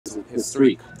his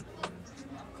streak.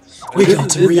 We got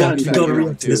to react. We got to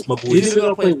react to this, my boys. He's either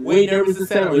going to play way nervous and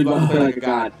sad, or he's going to play like a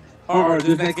god. Or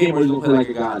this next game, where he's going to play like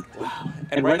a god. Wow.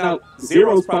 And right now,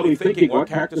 ZeRo's probably thinking, what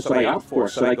character should I opt for?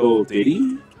 Should I go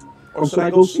Diddy? Or should I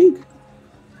go Sheik?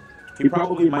 He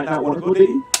probably might not want to go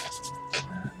Diddy.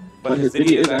 But his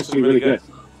Diddy is actually really good.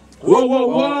 Whoa, whoa,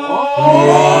 whoa!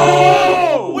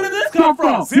 Whoa! Where did this come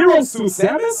from? ZeRo Sue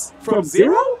Samus? From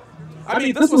ZeRo? I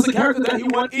mean, this was the character that he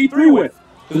won E3 with.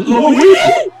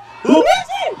 Luigi? Luigi?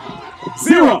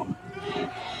 ZeRo.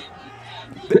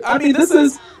 I mean, this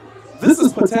is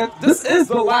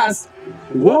the last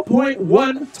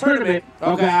 1.1 tournament.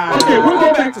 Okay, we'll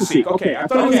go back to Sheik. Okay, I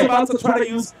thought he was about to try to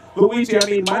use Luigi. I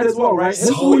mean, might as well, right? His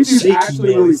Luigi's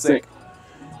actually really sick.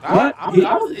 But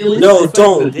no,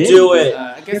 don't do it.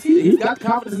 I guess he's got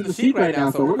confidence in the Sheik right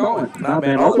now, so we're going. Nah,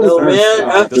 man. No,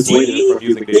 man. FD.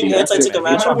 I think Anti took a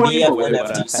match on me and win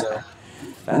FD, so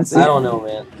I don't know,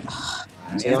 man.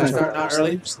 Anti starting out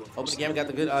early. Open the game, got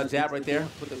the good jab right there.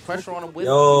 Put the pressure on him with.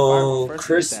 Yo,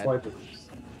 Chris. Okay,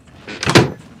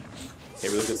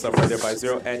 really good stuff right there by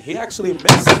ZeRo, and he actually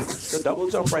missed the double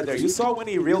jump right there. You saw when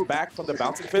he reeled back from the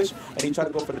bouncing fish, and he tried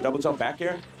to go for the double jump back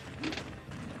here.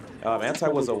 Anti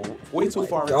was way too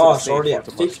far into the stage. Already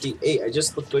at 58. I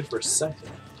just looked away for a second.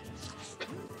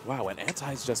 Wow, and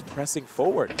Anti's just pressing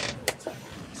forward.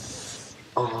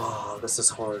 Oh, this is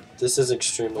hard. This is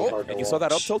extremely hard to And you watch. saw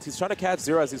that up tilt? He's trying to catch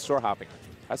ZeRo as he's shore hopping.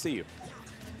 I see you.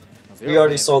 We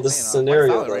already saw this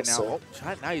scenario, though, right now. so.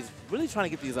 Now he's really trying to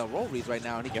get these roll reads right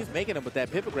now, and he keeps making them, but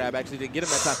that pivot grab actually didn't get him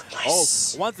that time.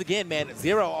 Nice. Oh, once again, man,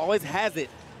 ZeRo always has it,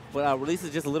 but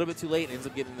releases just a little bit too late and ends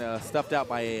up getting stuffed out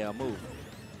by a move.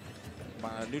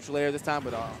 Neutral air this time,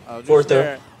 but Fourth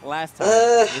air last time.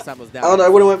 This time was down. I don't know. I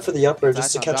would have went for the upper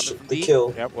just to catch the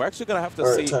kill. Yeah, we're actually gonna have to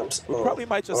see. We probably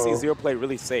might just see ZeRo play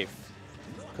really safe,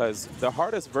 because the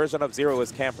hardest version of ZeRo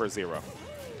is camper ZeRo.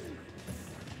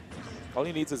 All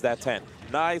he needs is that 10.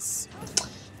 Nice.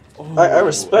 Oh, I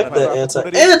respect that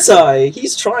Anti.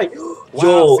 He's trying.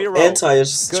 Yo, Anti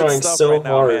is trying so right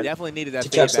now, hard man. Definitely needed that to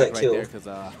catch that right kill. there, because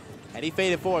and he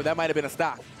faded forward. That might have been a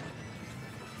stock.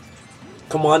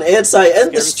 Come on, Anti,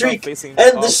 end the streak. End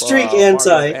the streak,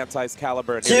 Anti. Anti's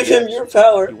caliber. Give him your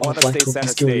power. You want to stay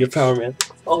center give him your power, man.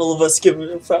 All of us give him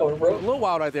your power, bro. A little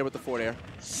wild right there with the forward air.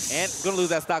 And going to lose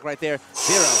that stock right there.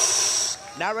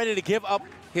 ZeRo. Not ready to give up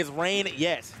his reign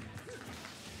yet.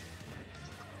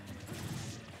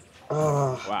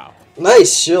 Wow.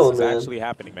 Nice shield, man. This is actually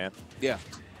happening, man. Yeah.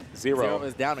 ZeRo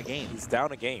is down a game. He's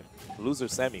down a game. Loser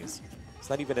semis. It's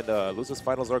not even in the losers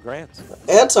finals or grands.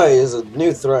 Anti is a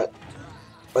new threat.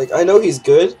 Like, I know he's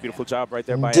good. Beautiful job right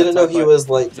there by Didn't know he was,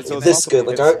 like, this good.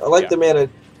 Like, I like the man at...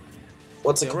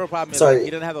 What's the real problem? Sorry. Is he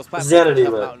doesn't have those platforms Xanity,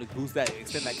 to man. boost that,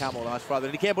 extend that combo much farther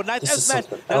than he can. But nice F smash.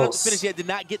 Not to finish yet. Did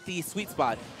not get the sweet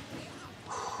spot.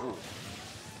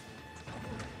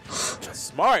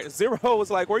 Smart. ZeRo was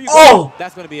like, where you going? Oh!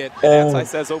 That's going to be it. Anti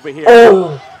says over here.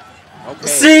 Oh! Okay.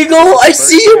 Seagull, I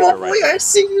see you, my boy. I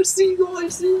see you, Seagull. I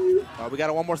see you. We got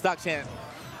a one more stock chance.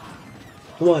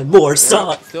 One more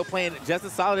stock. Still playing just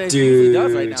as solid as he usually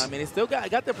does right now. I mean, he still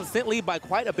got their percent lead by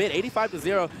quite a bit,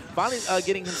 85-0. Finally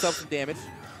getting himself some damage.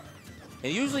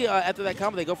 And usually after that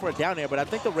combo, they go for a down air, but I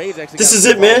think the Rage actually. This is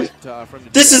it, man.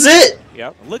 This is it.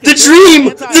 Yep. The dream.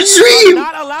 The dream.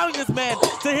 Not allowing this man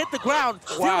to hit the ground.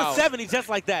 Wow. 0-70 just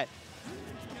like that.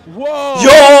 Whoa.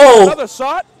 Yo. Another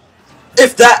shot.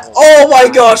 If that. Oh my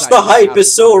gosh, the hype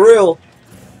is so real.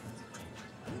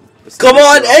 Come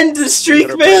on, end the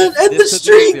streak, man. End the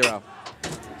streak.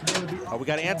 Oh, we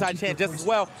got an anti-chant just as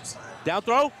well. Down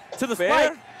throw to the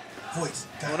spike.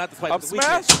 No, not the spike. Up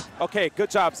smash. Okay, good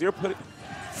job. ZeRo put it.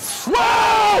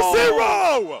 Whoa,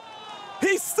 ZeRo!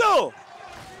 He's still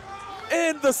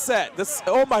in the set. This.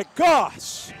 Oh my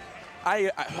gosh.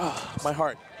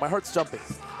 My heart's jumping.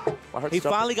 He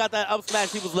finally got that up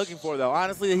smash he was looking for, though.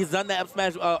 Honestly, he's done that up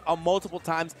smash multiple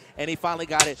times, and he finally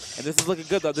got it. And this is looking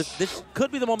good, though. This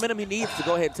could be the momentum he needs to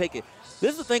go ahead and take it.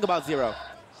 This is the thing about ZeRo.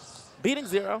 Beating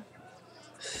ZeRo,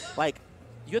 like,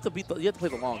 you have to play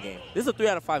the long game. This is a 3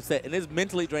 out of 5 set, and it's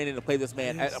mentally draining to play this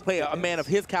man, play a man of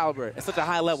his caliber at such a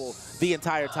high level the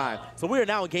entire time. So we are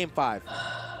now in game 5.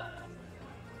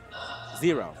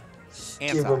 ZeRo.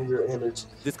 Give him your energy.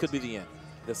 This could be the end.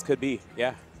 This could be,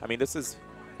 yeah. I mean, this is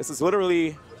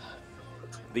literally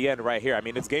the end right here. I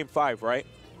mean, it's game 5, right?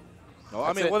 No,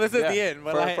 I mean, well, this is the end.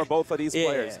 But for both of these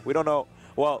players. We don't know.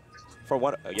 Well, for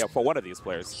one of these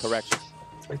players, correction.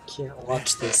 I can't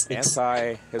watch this.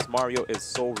 Anti, his Mario is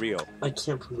so real. I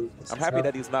can't believe this. I'm happy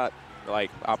that he's not, like,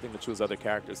 opting to choose other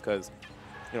characters, because,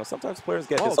 you know, sometimes players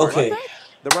get this. Okay.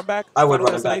 The run back. I would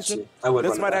run it back too.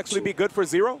 This might actually be good for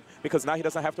ZeRo, because now he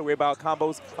doesn't have to worry about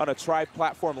combos on a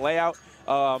tri-platform layout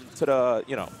to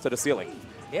the ceiling.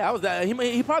 Yeah, I was.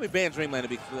 He probably banned Dreamland, to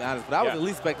be honest, but I was at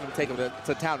least expecting him to take him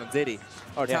to Town and City,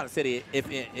 or Town and City,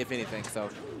 if anything. So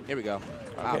here we go.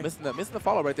 Wow, missing the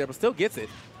follow right there, but still gets it.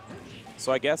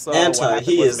 So I guess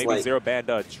he is maybe like, ZeRo banned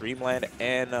Dreamland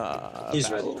and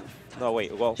he's ready. No,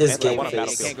 wait. Well, his game won on face.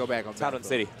 Battlefield. Can't go back on Town and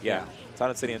City. Yeah, Town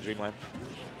and City and Dreamland.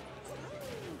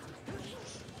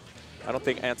 I don't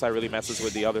think Anti really messes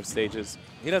with the other stages.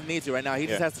 He doesn't need to right now. He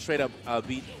just has to straight up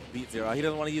beat ZeRo. He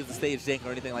doesn't want to use the stage jank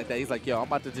or anything like that. He's like, yo, I'm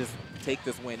about to just take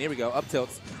this win. Here we go, up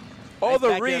tilts. Oh, nice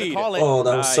the read. Oh,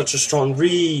 that was such a strong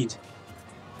read.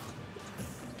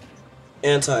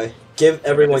 Anti, give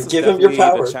everyone, give him your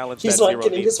power. He's not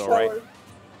getting his power. Right?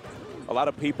 A lot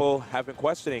of people have been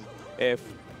questioning if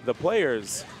the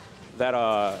players that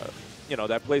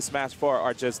that play Smash 4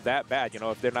 are just that bad,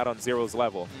 if they're not on ZeRo's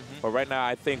level. But right now,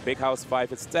 I think Big House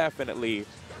 5 is definitely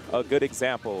a good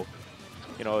example,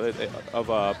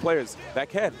 of players that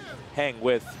can hang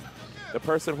with the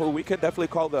person who we could definitely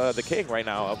call the king right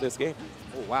now of this game.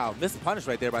 Oh, wow. Missed punish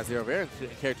right there by ZeRo. Very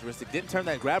characteristic. Didn't turn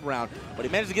that grab around, but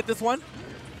he managed to get this one.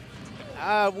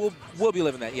 We'll be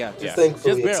living that, yeah.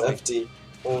 Thankfully, just barely. It's FD.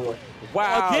 Oh.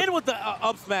 Wow. Again with the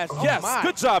up smash. Oh, yes, my.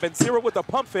 Good job. And ZeRo with the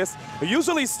pump fist.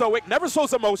 Usually stoic, never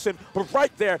shows emotion, but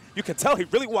right there, you can tell he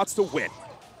really wants to win.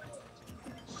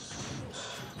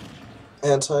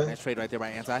 Anti. Nice trade right there by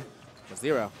Anti. For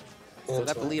ZeRo. So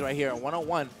got the lead right here at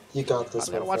 1-on-1. You got this.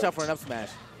 Gotta watch out for an up smash.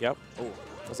 Yep. Oh,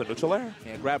 that's a neutral air.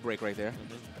 Yeah, grab break right there.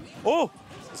 Oh!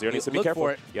 ZeRo needs to be careful.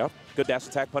 For it. Yep. Good dash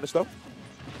attack punish though.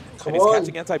 Come and he's on.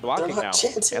 catching Anti blocking now.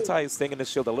 Anti is staying in the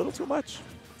shield a little too much.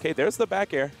 Okay, there's the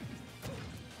back air.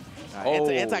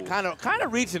 Anti kind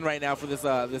of reaching right now for this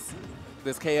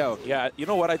this KO. Yeah, you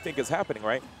know what I think is happening,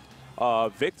 right?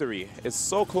 Victory is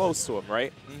so close to him,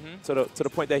 right? To the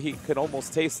point that he can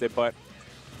almost taste it, but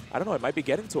I don't know, it might be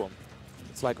getting to him.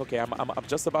 It's like, okay, I'm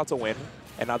just about to win,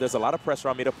 and now there's a lot of pressure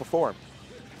on me to perform.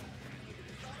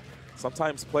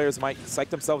 Sometimes players might psych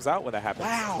themselves out when that happens.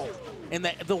 Wow. And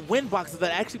the win box is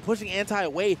that actually pushing Anti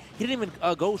away. He didn't even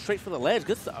go straight for the ledge.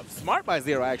 Good stuff. Smart by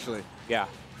ZeRo, actually. Yeah.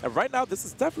 And right now, this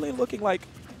is definitely looking like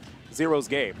ZeRo's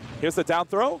game. Here's the down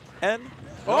throw, and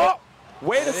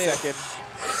wait a second.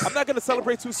 I'm not going to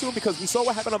celebrate too soon because we saw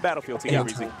what happened on Battlefield. We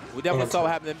definitely saw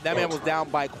what happened. That man was down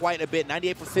by quite a bit,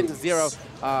 98% to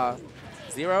ZeRo.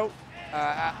 ZeRo,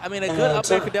 I mean, a good up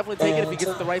there could definitely take it if he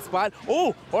gets to the right spot.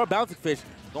 Oh, or a bouncing fish.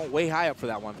 Going way high up for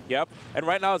that one. Yep. And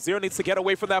right now, ZeRo needs to get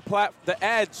away from that the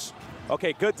edge.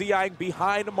 Okay, good DIing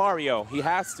behind Mario. He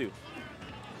has to.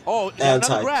 Oh,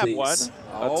 another grab. Please. One,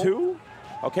 a two.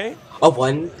 Okay. A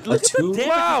one, a two,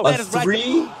 wow. a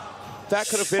three. That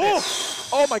could have been it.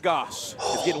 Oh my gosh.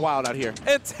 It's getting wild out here.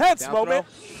 Intense moment.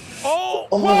 Oh,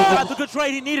 wow. That's a good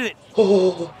trade. He needed it.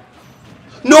 Oh.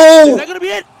 No. Is that going to be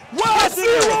it? Wow,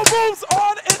 ZeRo moves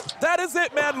on. That is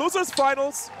it, man. Losers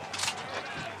finals.